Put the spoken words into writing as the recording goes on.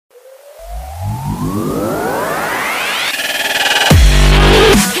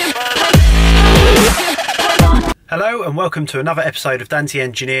Hello and welcome to another episode of Dan's the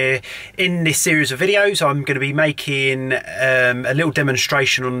Engineer. In this series of videos I'm going to be making a little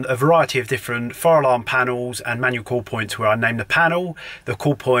demonstration on a variety of different fire alarm panels and manual call points, where I name the panel, the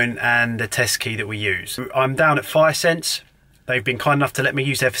call point and the test key that we use. I'm down at FireSense. They've been kind enough to let me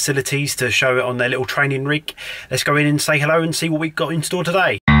use their facilities to show it on their little training rig. Let's go in and say hello and see what we've got in store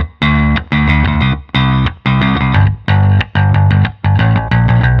today.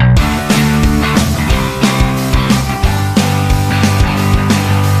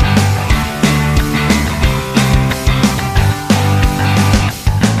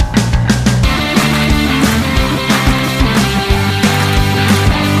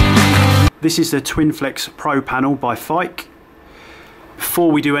 This is the TWINFLEX Pro panel by Fike.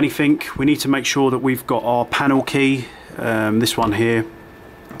 Before we do anything, we need to make sure that we've got our panel key, this one here.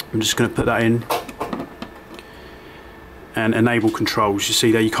 I'm just going to put that in and enable controls. You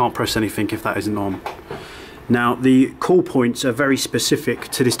see there, you can't press anything if that isn't on. Now the call points are very specific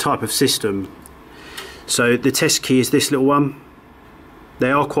to this type of system. So the test key is this little one.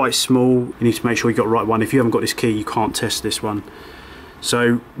 They are quite small. You need to make sure you've got the right one. If you haven't got this key, you can't test this one.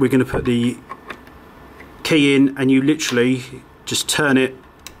 So we're going to put the key in, and you literally just turn it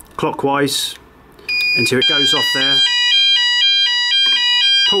clockwise until it goes off there.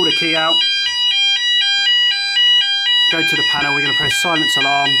 Pull the key out, go to the panel, we're going to press silence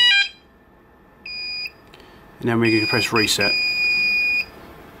alarm, and then we're going to press reset.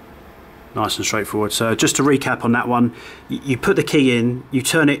 Nice and straightforward. So just to recap on that one, you put the key in, you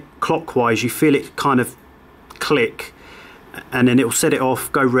turn it clockwise, you feel it kind of click, and then it will set it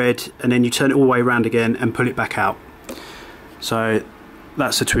off, go red, and then you turn it all the way around again and pull it back out. So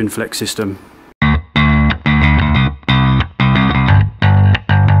that's the TWINFLEX system.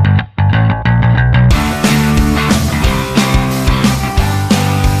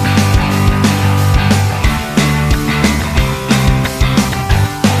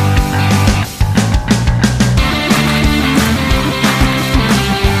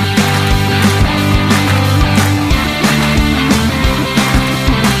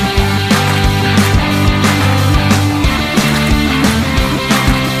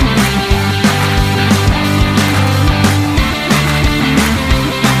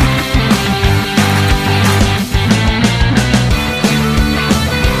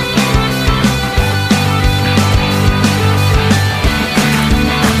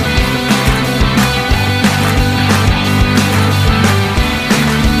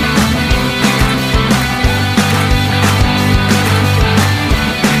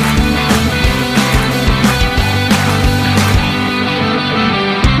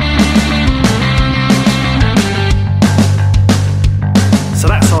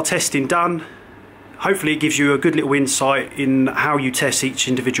 Testing done. Hopefully it gives you a good little insight in how you test each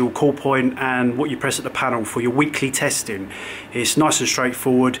individual call point and what you press at the panel for your weekly testing. It's nice and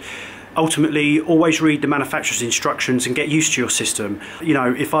straightforward. Ultimately, always read the manufacturer's instructions and get used to your system. You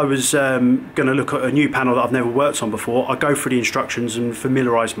know, if I was going to look at a new panel that I've never worked on before, I'd go through the instructions and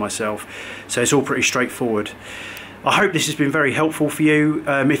familiarise myself. So it's all pretty straightforward. I hope this has been very helpful for you.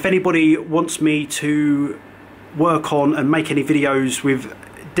 If anybody wants me to work on and make any videos with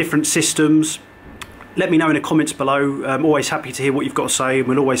different systems, let me know in the comments below. I'm always happy to hear what you've got to say, and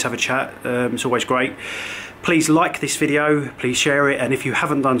we'll always have a chat. It's always great. Please like this video, please share it, and if you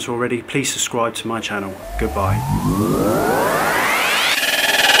haven't done so already, please subscribe to my channel. Goodbye.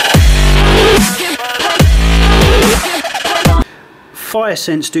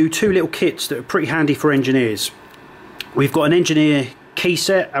 FireSense do two little kits that are pretty handy for engineers. We've got an engineer key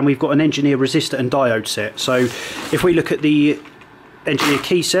set and we've got an engineer resistor and diode set. So if we look at the engineer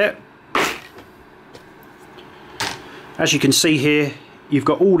key set, as you can see here, you've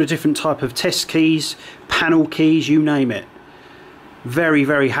got all the different type of test keys, panel keys, you name it. Very,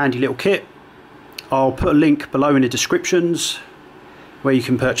 very handy little kit. I'll put a link below in the descriptions where you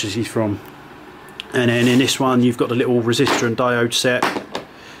can purchase these from. And then in this one you've got the little resistor and diode set,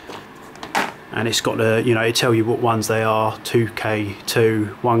 and it's got the, you know, it tell you what ones they are: 2K,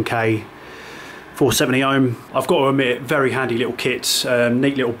 2, 1K, 470 ohm. I've got to admit, very handy little kits,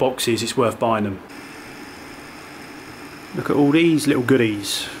 neat little boxes. It's worth buying them. Look at all these little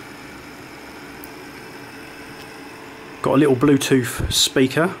goodies. Got a little Bluetooth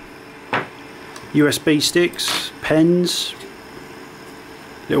speaker, USB sticks, pens,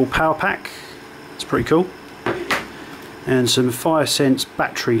 little power pack. It's pretty cool. And some FireSense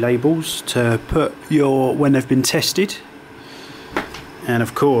battery labels to put your when they've been tested. And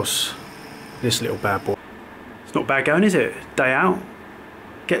of course, this little bad boy. It's not bad going, is it? Day out,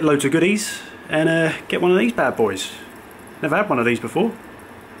 get loads of goodies, and get one of these bad boys. Never had one of these before.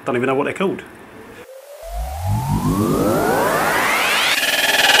 Don't even know what they're called.